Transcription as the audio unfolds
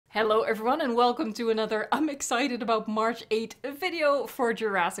Hello everyone and welcome to another I'm excited about March 8 video for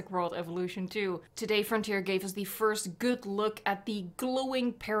Jurassic World Evolution 2. Today Frontier gave us the first good look at the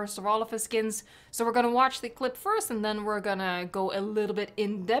glowing Parasaurolophus skins, so we're gonna watch the clip first and then we're gonna go a little bit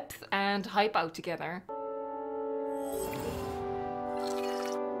in depth and hype out together.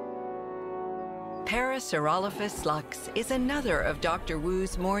 Parasaurolophus LUX is another of Dr.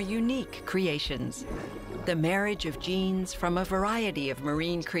 Wu's more unique creations. The marriage of genes from a variety of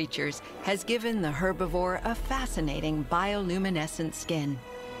marine creatures has given the herbivore a fascinating bioluminescent skin.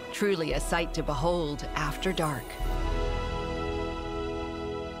 Truly a sight to behold after dark.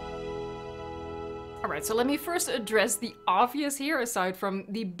 Alright, so let me first address the obvious here, aside from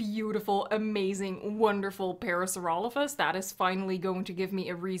the beautiful, amazing, wonderful Parasaurolophus. That is finally going to give me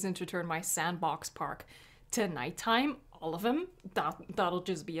a reason to turn my sandbox park to nighttime. All of them. That'll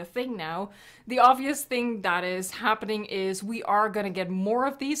just be a thing now. The obvious thing that is happening is we are gonna get more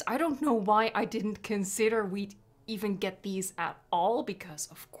of these. I don't know why I didn't consider we'd even get these at all, because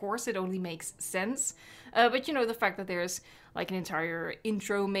of course it only makes sense. But you know, the fact that there's like an entire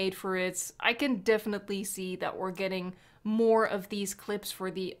intro made for it, I can definitely see that we're getting more of these clips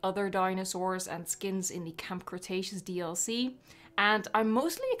for the other dinosaurs and skins in the Camp Cretaceous DLC. And I'm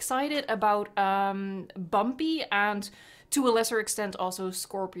mostly excited about Bumpy and, to a lesser extent, also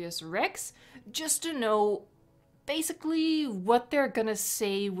Scorpius Rex, just to know basically what they're gonna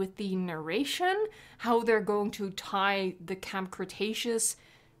say with the narration, how they're going to tie the Camp Cretaceous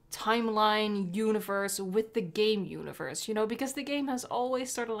timeline universe with the game universe, you know, because the game has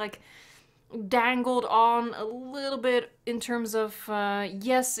always sort of like dangled on a little bit in terms of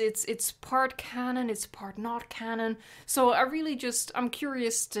yes, it's part canon, it's part not canon, so I'm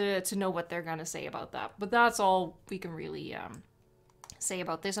curious to know what they're gonna say about that. But that's all we can really say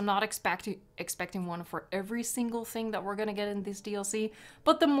about this. I'm not expecting one for every single thing that we're gonna get in this DLC,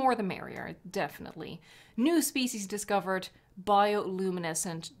 but the more the merrier, definitely. New species discovered,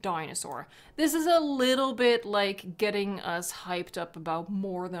 bioluminescent dinosaur. This is a little bit like getting us hyped up about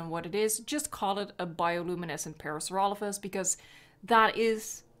more than what it is. Just call it a bioluminescent Parasaurolophus, because that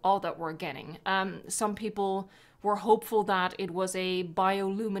is all that we're getting. Some people were hopeful that it was a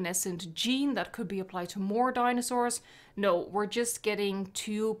bioluminescent gene that could be applied to more dinosaurs. No, we're just getting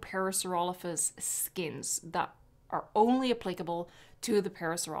two Parasaurolophus skins that are only applicable to the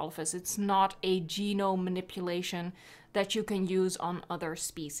Parasaurolophus. It's not a genome manipulation that you can use on other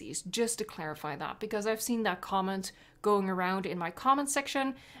species, just to clarify that, because I've seen that comment going around in my comment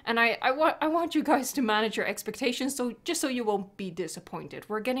section, and I want you guys to manage your expectations, so just so you won't be disappointed.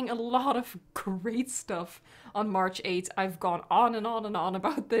 We're getting a lot of great stuff on March 8th. I've gone on and on and on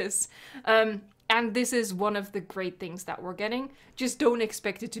about this. And this is one of the great things that we're getting. Just don't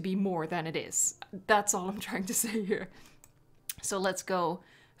expect it to be more than it is. That's all I'm trying to say here. So let's go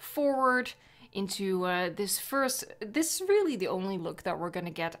forward into this is really the only look that we're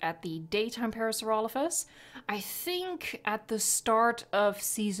gonna get at the daytime Parasaurolophus. I think at the start of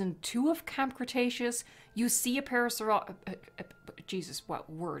season 2 of Camp Cretaceous, you see a Jesus, what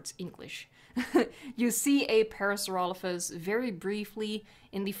words, English. You see a Parasaurolophus very briefly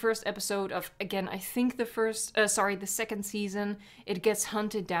in the first episode of, again, I think the second season. It gets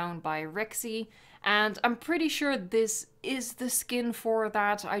hunted down by Rexy, and I'm pretty sure this is the skin for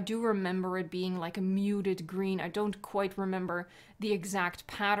that. I do remember it being like a muted green. I don't quite remember the exact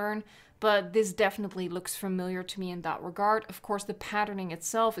pattern, but this definitely looks familiar to me in that regard. Of course, the patterning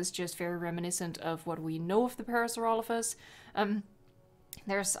itself is just very reminiscent of what we know of the Parasaurolophus.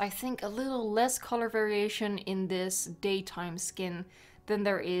 There's, I think, a little less color variation in this daytime skin than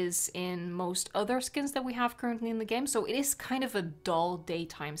there is in most other skins that we have currently in the game. So it is kind of a dull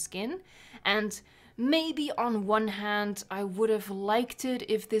daytime skin. And maybe on one hand, I would have liked it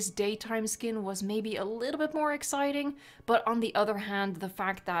if this daytime skin was maybe a little bit more exciting. But on the other hand, the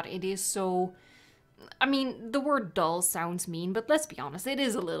fact that it is so... I mean, the word dull sounds mean, but let's be honest, it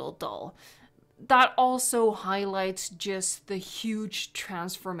is a little dull. That also highlights just the huge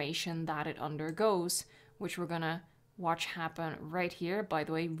transformation that it undergoes, which we're gonna watch happen right here. By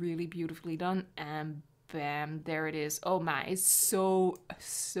the way, really beautifully done, and bam, there it is. Oh man, it's so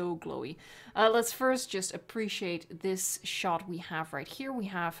glowy. Let's first just appreciate this shot we have right here. We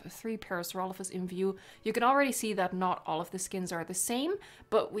have 3 Parasaurolophus in view. You can already see that not all of the skins are the same,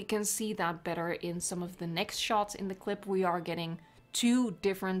 but we can see that better in some of the next shots in the clip. We are getting 2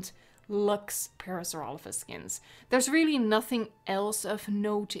 different LUX Parasaurolophus skins. There's really nothing else of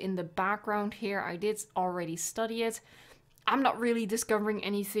note in the background here. I did already study it. I'm not really discovering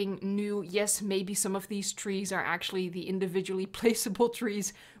anything new. Yes, maybe some of these trees are actually the individually placeable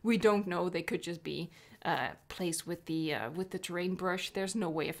trees. We don't know. They could just be place with the terrain brush. There's no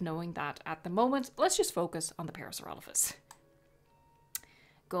way of knowing that at the moment. Let's just focus on the Parasaurolophus.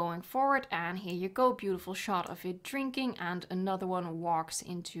 Going forward, and here you go, beautiful shot of it drinking, and another one walks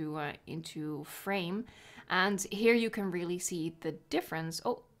into frame, and here you can really see the difference.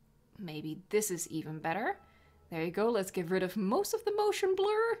 Oh, maybe this is even better. There you go. Let's get rid of most of the motion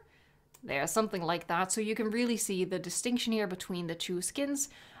blur. There's something like that, so you can really see the distinction here between the two skins.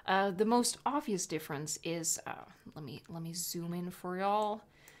 The most obvious difference is let me zoom in for y'all.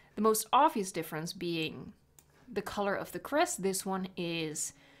 The most obvious difference being the color of the crest. This one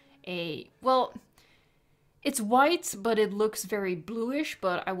is well, it's white, but it looks very bluish,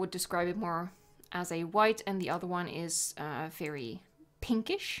 but I would describe it more as a white, and the other one is very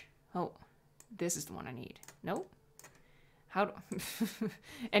pinkish. Oh, this is the one I need. No? How do...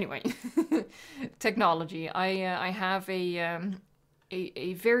 Anyway, technology. I have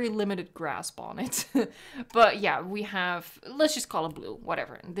a very limited grasp on it. But yeah, we have, let's just call it blue,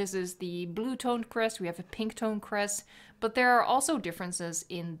 whatever. This is the blue toned crest, we have a pink toned crest, but there are also differences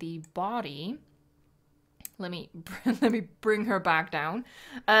in the body. Let me bring her back down.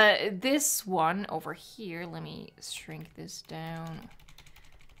 This one over here, let me shrink this down.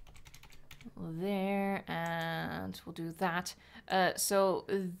 There, and we'll do that. So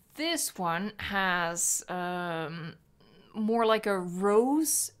this one has more like a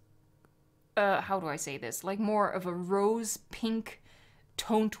rose, how do I say this? Like more of a rose pink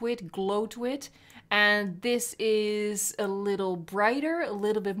tone to it, glow to it. And this is a little brighter, a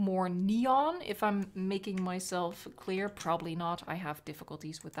little bit more neon, if I'm making myself clear. Probably not. I have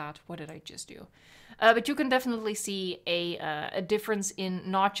difficulties with that. What did I just do? But you can definitely see a difference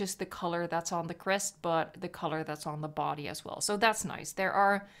in not just the color that's on the crest, but the color that's on the body as well. So that's nice. There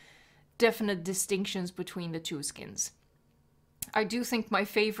are definite distinctions between the two skins. I do think my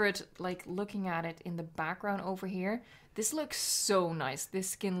favorite, like looking at it in the background over here, this looks so nice. This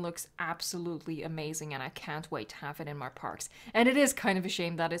skin looks absolutely amazing, and I can't wait to have it in my parks. And it is kind of a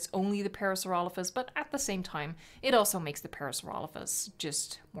shame that it's only the Parasaurolophus, but at the same time, it also makes the Parasaurolophus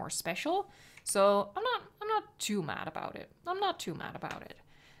just more special. So I'm not too mad about it. I'm not too mad about it.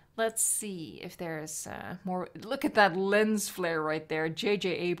 Let's see if there's more. Look at that lens flare right there. J.J.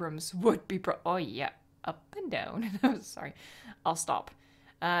 Abrams would be oh yeah, up and down. Sorry, I'll stop.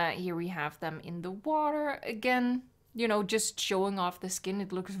 Here we have them in the water again. You know, just showing off the skin.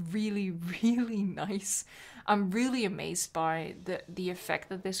 It looks really, really nice. I'm really amazed by the effect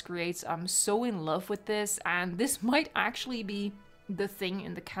that this creates. I'm so in love with this, and this might actually be the thing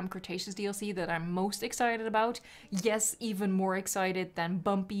in the Camp Cretaceous DLC that I'm most excited about. Yes, even more excited than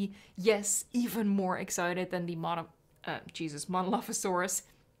Bumpy. Yes, even more excited than the Monolophosaurus.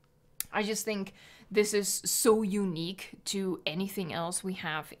 I just think this is so unique to anything else we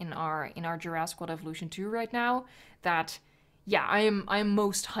have in our Jurassic World Evolution 2 right now that, yeah, I am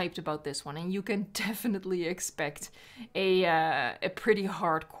most hyped about this one, and you can definitely expect a pretty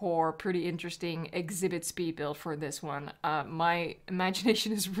hardcore, pretty interesting exhibit speed build for this one. My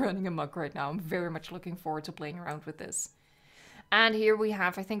imagination is running amok right now. I'm very much looking forward to playing around with this. And here we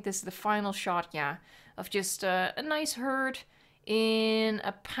have, I think this is the final shot, yeah, of just a nice herd in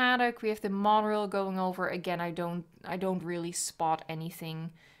a paddock. We have the monorail going over. Again, I don't really spot anything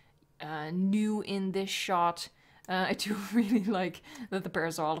new in this shot. I do really like that the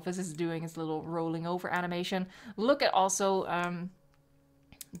Parasaurolophus is doing his little rolling over animation. Look at also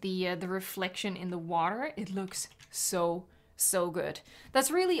the reflection in the water. It looks so good.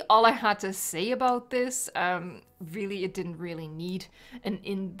 That's really all I had to say about this. Really, it didn't really need an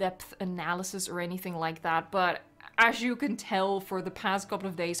in-depth analysis or anything like that, but as you can tell, for the past couple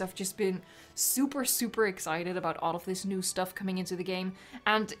of days, I've just been super excited about all of this new stuff coming into the game.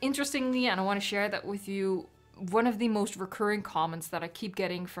 And interestingly, and I want to share that with you, one of the most recurring comments that I keep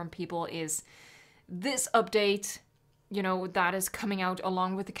getting from people is this update, you know, that is coming out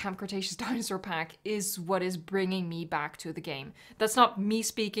along with the Camp Cretaceous Dinosaur Pack is what is bringing me back to the game. That's not me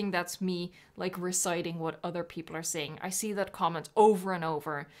speaking, that's me, like, reciting what other people are saying. I see that comment over and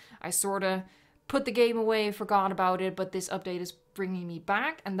over. I sort of put the game away, forgot about it, but this update is bringing me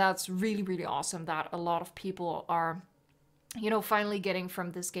back, and that's really awesome that a lot of people are, you know, finally getting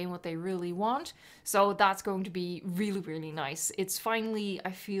from this game what they really want. So that's going to be really nice. It's finally,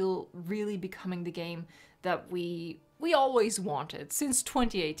 I feel, really becoming the game that we always wanted since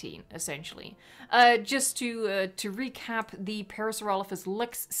 2018, essentially. Just to recap, the Parasaurolophus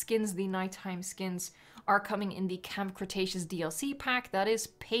LUX skins, the nighttime skins, are coming in the Camp Cretaceous DLC pack. That is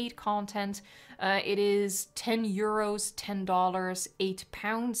paid content. It is €10,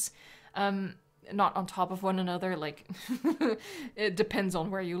 $10, £8. not on top of one another, like it depends on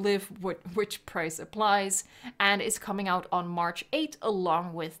where you live, which price applies, and it's coming out on March 8th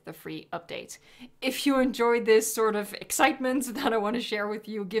along with the free update. If you enjoyed this sort of excitement that I want to share with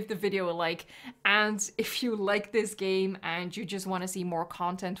you, give the video a like, and if you like this game and you just want to see more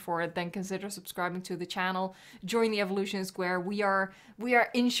content for it, then consider subscribing to the channel. Join the Evolution Square. We are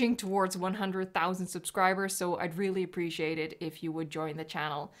inching towards 100,000 subscribers, so I'd really appreciate it if you would join the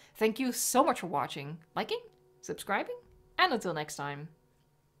channel. Thank you so much for watching, liking, subscribing, and until next time,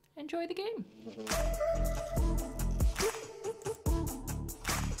 enjoy the game.